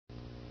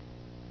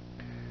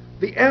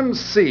The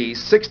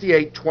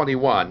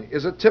MC6821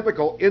 is a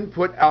typical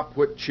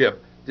input-output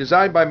chip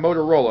designed by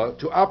Motorola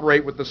to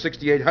operate with the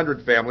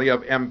 6800 family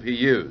of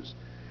MPUs.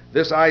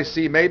 This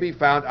IC may be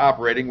found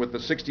operating with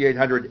the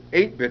 6800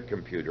 8-bit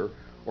computer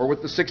or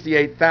with the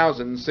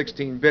 68000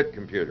 16-bit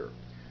computer.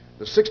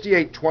 The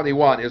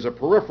 6821 is a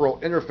peripheral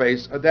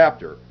interface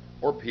adapter,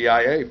 or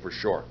PIA for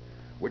short,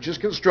 which is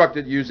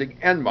constructed using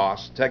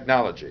NMOS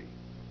technology.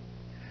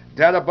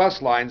 Data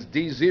bus lines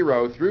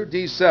D0 through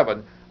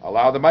D7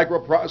 allow the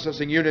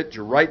microprocessing unit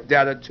to write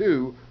data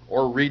to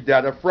or read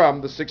data from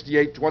the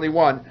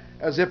 6821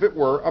 as if it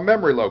were a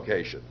memory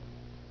location.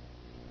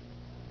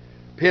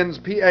 Pins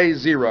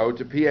PA0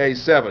 to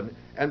PA7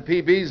 and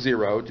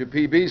PB0 to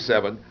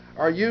PB7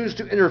 are used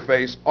to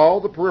interface all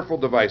the peripheral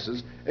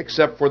devices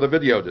except for the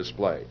video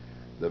display.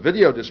 The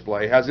video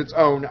display has its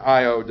own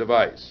I/O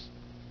device.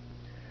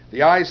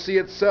 The IC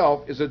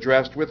itself is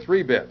addressed with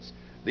 3 bits.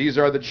 These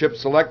are the chip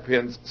select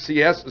pins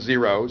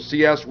CS0,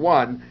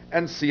 CS1,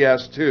 and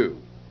CS2.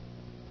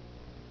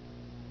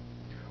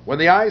 When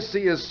the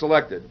IC is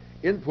selected,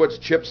 inputs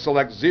chip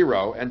select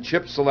 0 and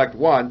chip select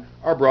 1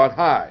 are brought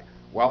high,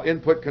 while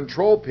input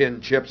control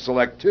pin chip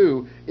select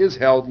 2 is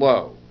held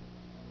low.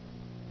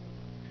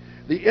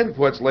 The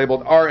inputs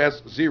labeled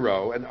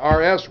RS0 and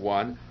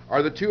RS1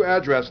 are the 2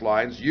 address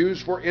lines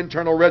used for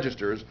internal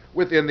registers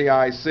within the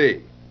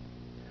IC.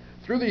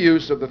 Through the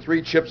use of the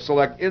 3 chip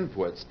select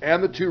inputs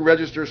and the 2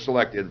 register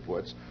select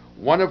inputs,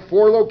 one of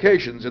 4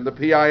 locations in the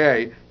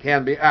PIA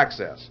can be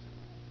accessed.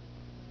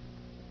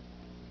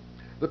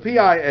 The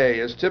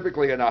PIA is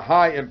typically in a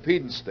high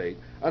impedance state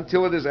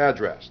until it is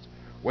addressed.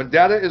 When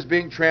data is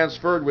being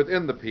transferred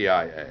within the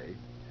PIA,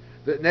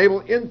 the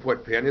enable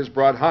input pin is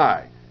brought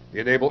high. The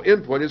enable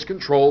input is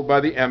controlled by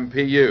the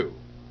MPU.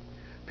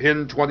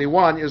 Pin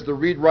 21 is the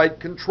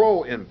read-write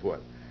control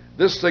input.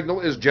 This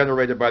signal is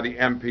generated by the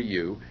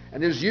MPU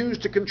and is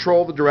used to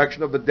control the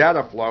direction of the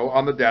data flow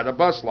on the data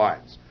bus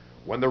lines.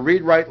 When the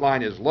read-write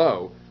line is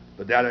low,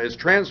 the data is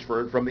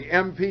transferred from the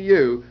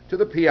MPU to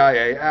the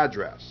PIA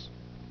address.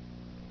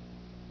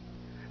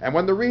 And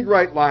when the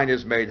read-write line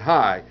is made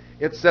high,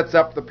 it sets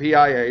up the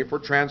PIA for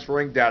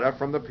transferring data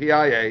from the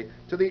PIA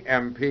to the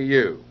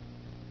MPU.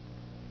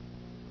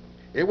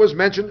 It was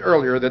mentioned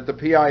earlier that the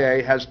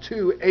PIA has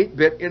 2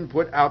 8-bit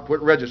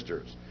input-output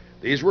registers.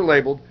 These were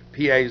labeled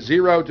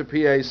PA0 to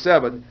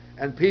PA7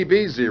 and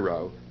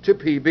PB0 to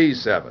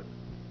PB7.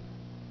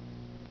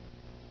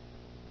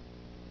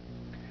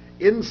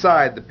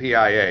 Inside the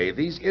PIA,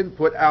 these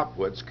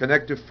input-outputs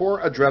connect to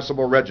 4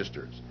 addressable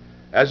registers.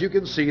 As you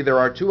can see, there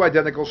are 2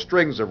 identical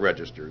strings of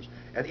registers,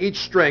 and each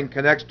string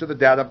connects to the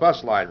data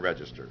bus line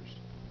registers.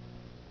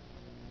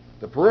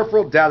 The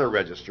peripheral data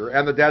register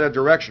and the data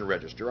direction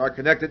register are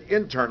connected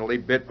internally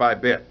bit by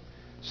bit.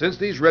 Since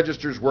these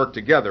registers work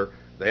together,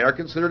 they are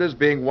considered as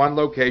being one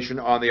location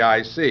on the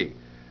IC.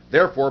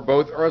 Therefore,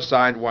 both are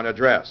assigned one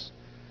address.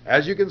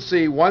 As you can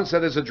see, one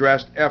set is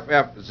addressed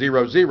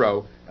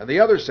FF00 and the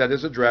other set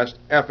is addressed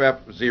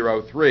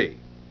FF03.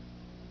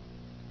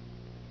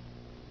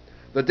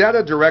 The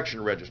data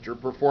direction register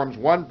performs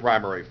one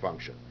primary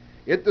function.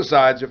 It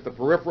decides if the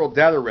peripheral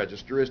data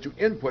register is to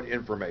input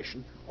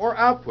information or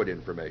output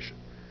information.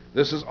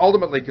 This is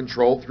ultimately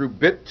controlled through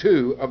bit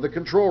 2 of the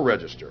control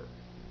register.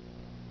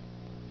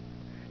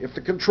 If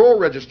the control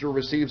register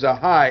receives a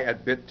high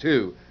at bit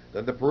 2,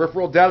 then the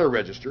peripheral data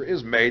register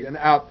is made an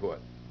output.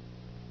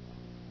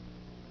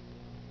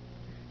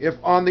 If,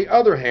 on the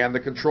other hand, the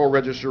control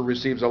register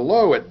receives a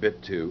low at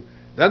bit 2,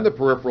 then the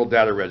peripheral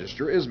data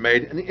register is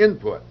made an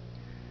input.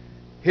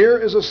 Here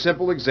is a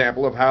simple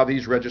example of how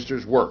these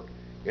registers work.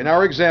 In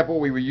our example,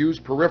 we will use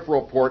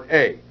peripheral port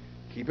A.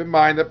 Keep in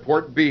mind that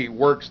port B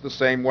works the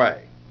same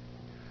way.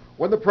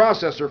 When the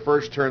processor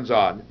first turns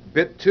on,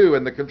 bit 2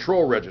 in the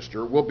control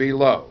register will be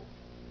low.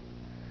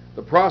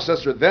 The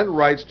processor then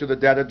writes to the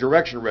data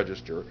direction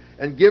register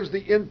and gives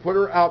the input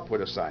or output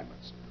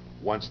assignments.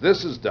 Once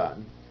this is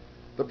done,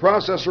 the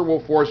processor will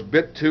force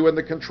bit 2 in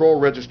the control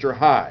register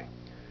high.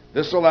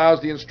 This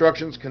allows the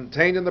instructions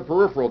contained in the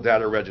peripheral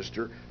data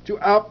register to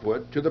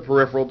output to the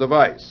peripheral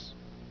device.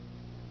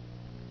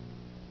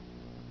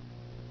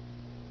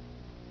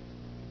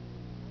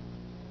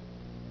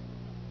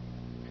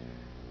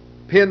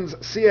 Pins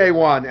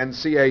CA1 and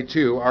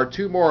CA2 are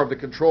 2 more of the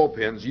control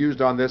pins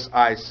used on this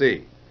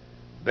IC.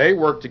 They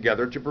work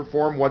together to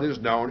perform what is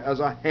known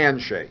as a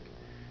handshake.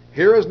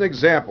 Here is an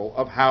example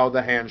of how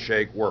the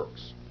handshake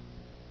works.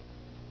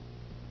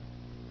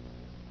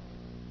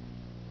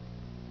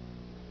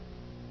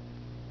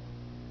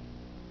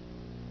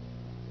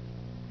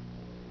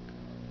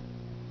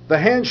 The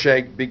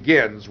handshake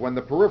begins when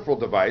the peripheral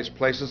device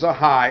places a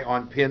high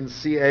on pin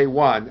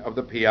CA1 of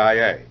the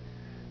PIA.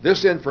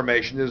 This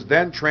information is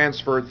then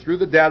transferred through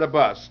the data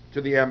bus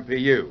to the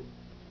MPU.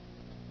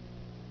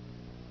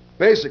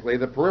 Basically,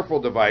 the peripheral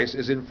device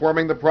is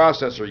informing the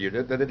processor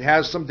unit that it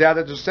has some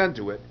data to send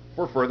to it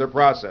for further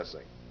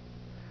processing.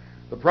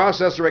 The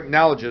processor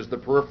acknowledges the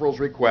peripheral's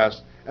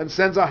request and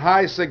sends a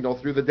high signal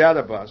through the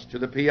data bus to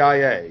the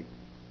PIA.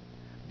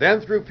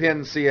 then through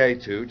pin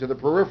CA2 to the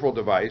peripheral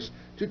device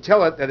to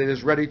tell it that it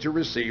is ready to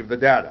receive the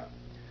data.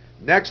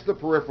 Next, the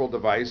peripheral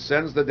device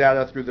sends the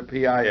data through the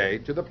PIA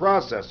to the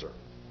processor.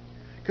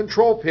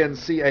 Control pin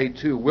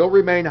CA2 will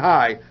remain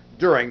high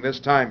during this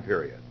time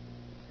period.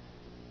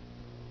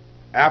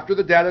 After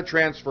the data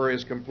transfer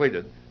is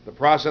completed, the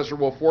processor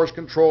will force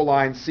control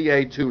line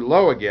CA2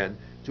 low again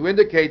to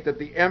indicate that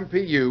the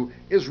MPU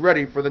is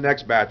ready for the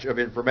next batch of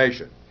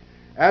information.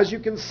 As you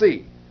can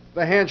see,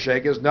 the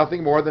handshake is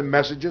nothing more than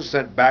messages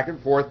sent back and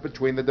forth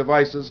between the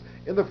devices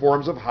in the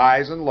forms of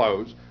highs and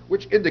lows,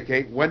 which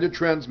indicate when to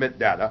transmit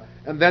data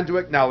and then to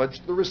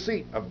acknowledge the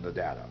receipt of the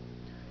data.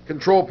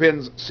 Control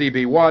pins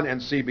CB1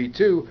 and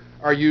CB2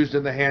 are used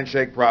in the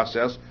handshake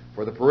process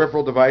for the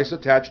peripheral device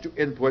attached to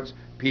inputs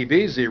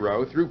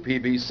PB0 through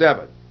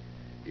PB7.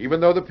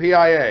 Even though the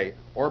PIA,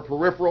 or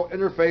peripheral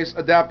interface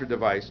adapter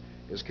device,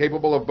 is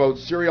capable of both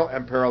serial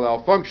and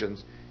parallel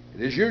functions,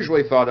 it is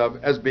usually thought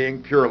of as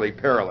being purely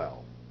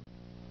parallel.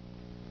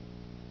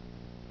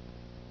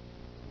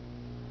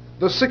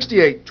 The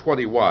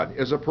 6821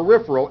 is a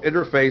peripheral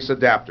interface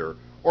adapter,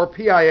 or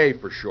PIA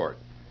for short.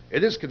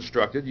 It is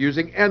constructed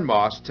using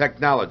NMOS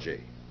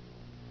technology.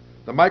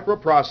 The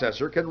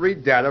microprocessor can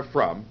read data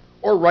from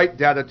or write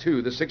data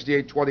to the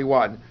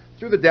 6821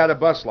 through the data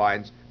bus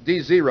lines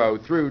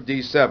D0 through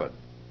D7.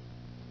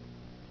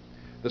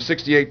 The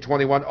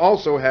 6821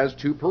 also has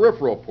two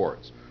peripheral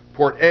ports.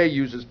 Port A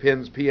uses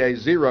pins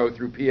PA0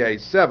 through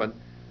PA7,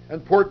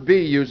 and port B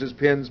uses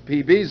pins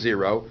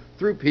PB0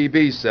 through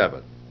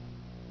PB7.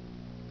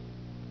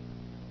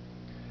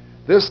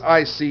 This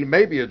IC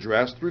may be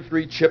addressed through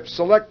three chip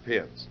select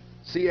pins,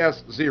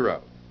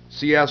 CS0,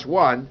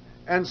 CS1,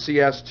 and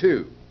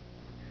CS2.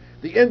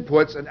 The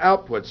inputs and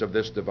outputs of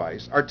this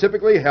device are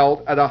typically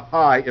held at a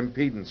high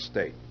impedance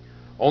state.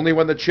 Only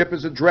when the chip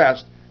is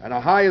addressed and a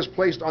high is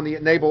placed on the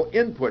enable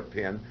input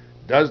pin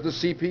does the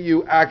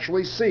CPU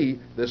actually see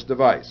this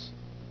device.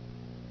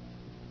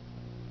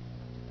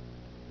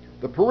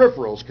 The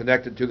peripherals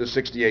connected to the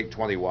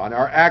 6821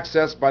 are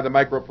accessed by the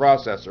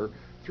microprocessor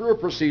through a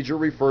procedure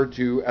referred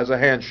to as a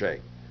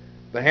handshake.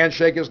 The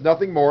handshake is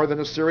nothing more than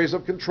a series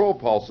of control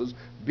pulses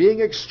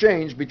being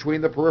exchanged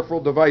between the peripheral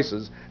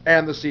devices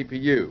and the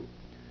CPU.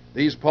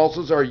 These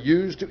pulses are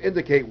used to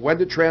indicate when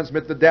to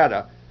transmit the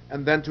data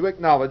and then to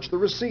acknowledge the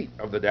receipt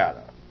of the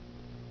data.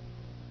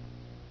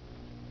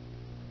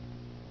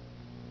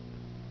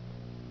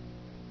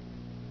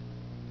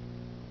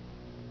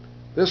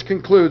 This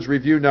concludes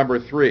review number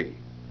 3.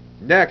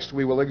 Next,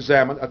 we will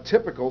examine a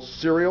typical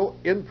serial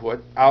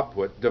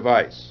input-output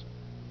device.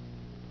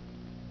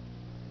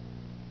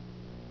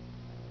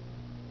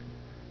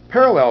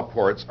 Parallel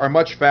ports are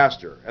much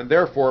faster and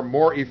therefore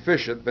more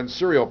efficient than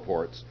serial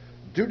ports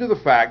due to the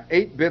fact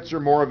 8 bits or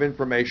more of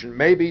information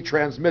may be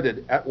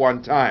transmitted at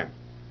one time.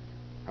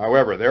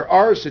 However, there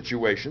are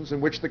situations in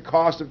which the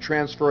cost of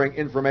transferring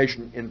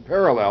information in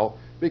parallel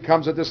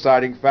becomes a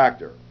deciding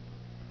factor.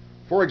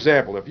 For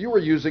example, if you were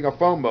using a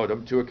phone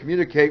modem to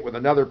communicate with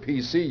another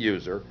PC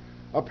user,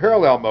 a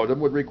parallel modem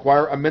would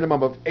require a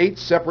minimum of 8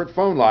 separate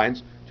phone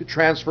lines to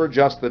transfer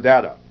just the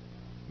data.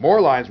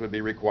 More lines would be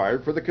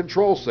required for the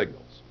control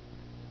signals.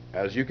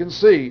 As you can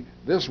see,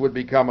 this would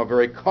become a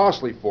very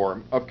costly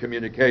form of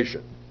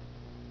communication.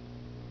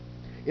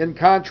 In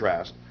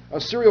contrast,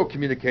 a serial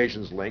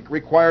communications link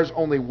requires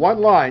only one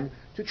line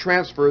to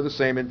transfer the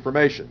same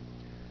information.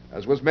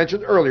 As was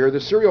mentioned earlier, the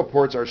serial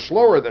ports are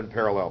slower than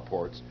parallel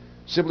ports,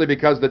 simply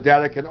because the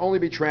data can only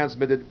be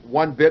transmitted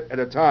 1 bit at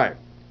a time.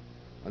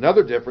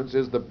 Another difference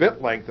is the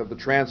bit length of the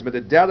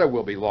transmitted data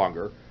will be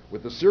longer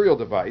with the serial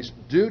device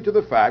due to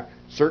the fact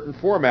certain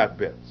format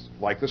bits,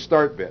 like the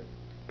start bit,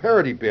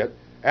 parity bit,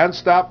 and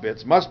stop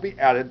bits must be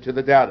added to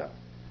the data.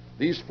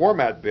 These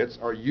format bits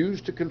are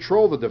used to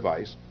control the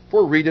device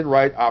for read and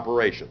write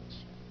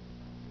operations.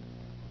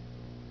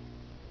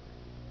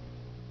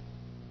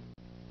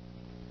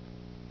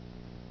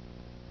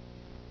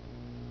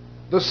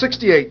 The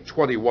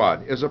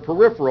 6821 is a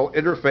peripheral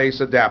interface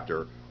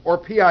adapter, or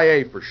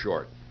PIA for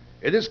short.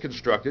 It is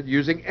constructed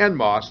using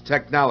NMOS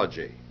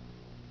technology.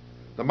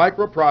 The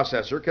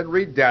microprocessor can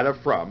read data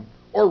from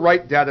or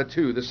write data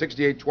to the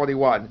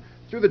 6821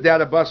 through the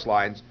data bus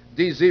lines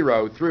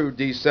D0 through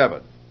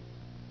D7.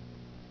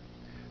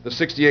 The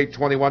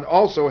 6821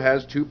 also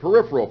has two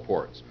peripheral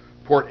ports.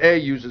 Port A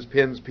uses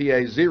pins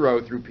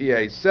PA0 through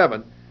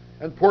PA7,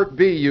 and port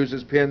B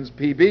uses pins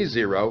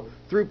PB0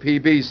 through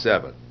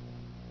PB7.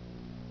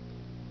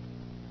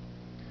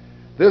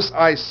 This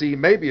IC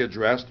may be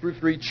addressed through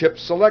three chip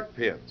select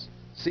pins,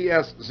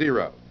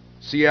 CS0,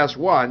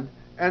 CS1,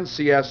 and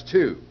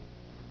CS2.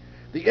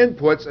 The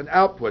inputs and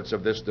outputs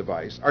of this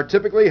device are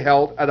typically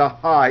held at a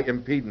high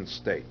impedance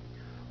state.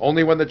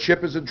 Only when the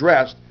chip is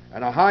addressed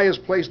and a high is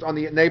placed on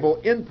the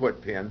enable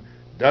input pin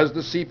does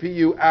the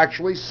CPU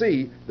actually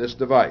see this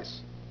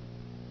device.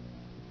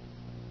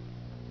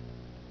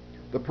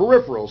 The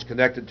peripherals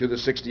connected to the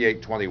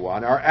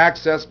 6821 are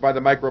accessed by the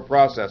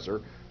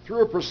microprocessor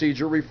through a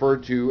procedure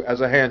referred to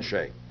as a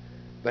handshake.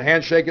 The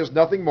handshake is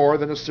nothing more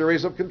than a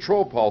series of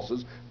control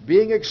pulses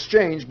being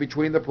exchanged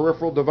between the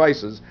peripheral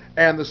devices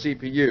and the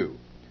CPU.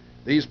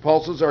 These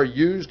pulses are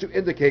used to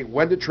indicate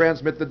when to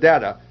transmit the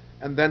data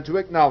and then to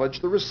acknowledge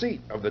the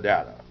receipt of the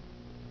data.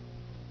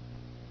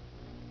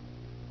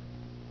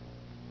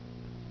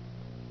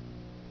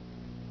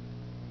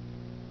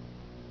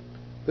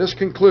 This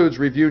concludes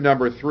review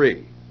number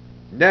 3.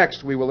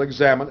 Next, we will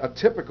examine a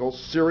typical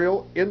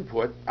serial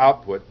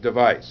input-output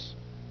device.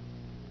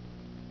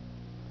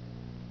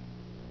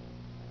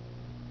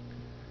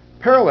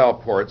 Parallel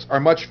ports are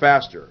much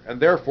faster and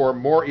therefore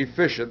more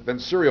efficient than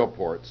serial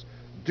ports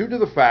due to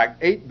the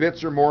fact 8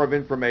 bits or more of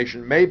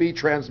information may be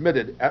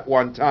transmitted at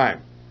one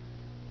time.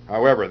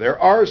 However, there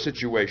are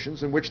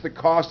situations in which the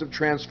cost of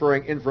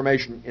transferring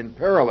information in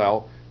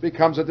parallel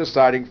becomes a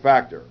deciding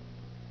factor.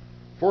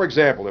 For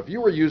example, if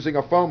you were using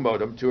a phone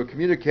modem to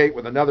communicate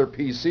with another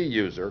PC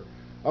user,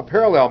 a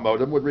parallel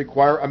modem would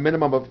require a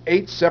minimum of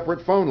 8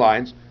 separate phone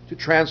lines to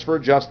transfer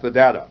just the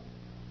data.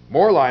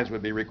 More lines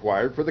would be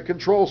required for the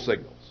control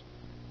signals.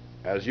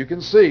 As you can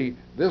see,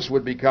 this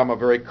would become a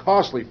very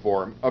costly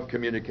form of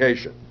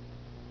communication.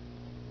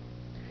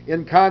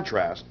 In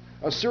contrast,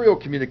 a serial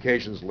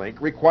communications link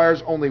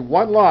requires only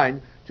one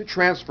line to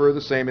transfer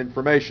the same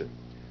information.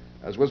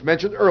 As was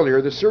mentioned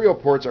earlier, the serial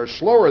ports are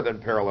slower than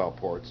parallel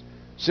ports,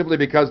 simply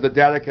because the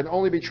data can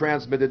only be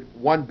transmitted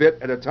 1 bit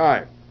at a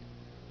time.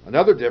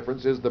 Another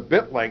difference is the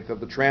bit length of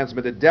the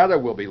transmitted data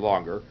will be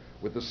longer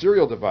with the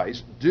serial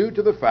device due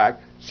to the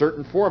fact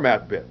certain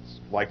format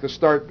bits, like the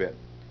start bit,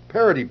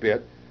 parity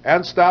bit,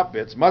 and stop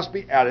bits must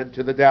be added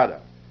to the data.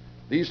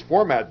 These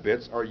format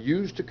bits are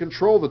used to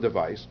control the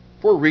device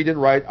for read and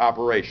write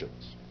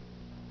operations.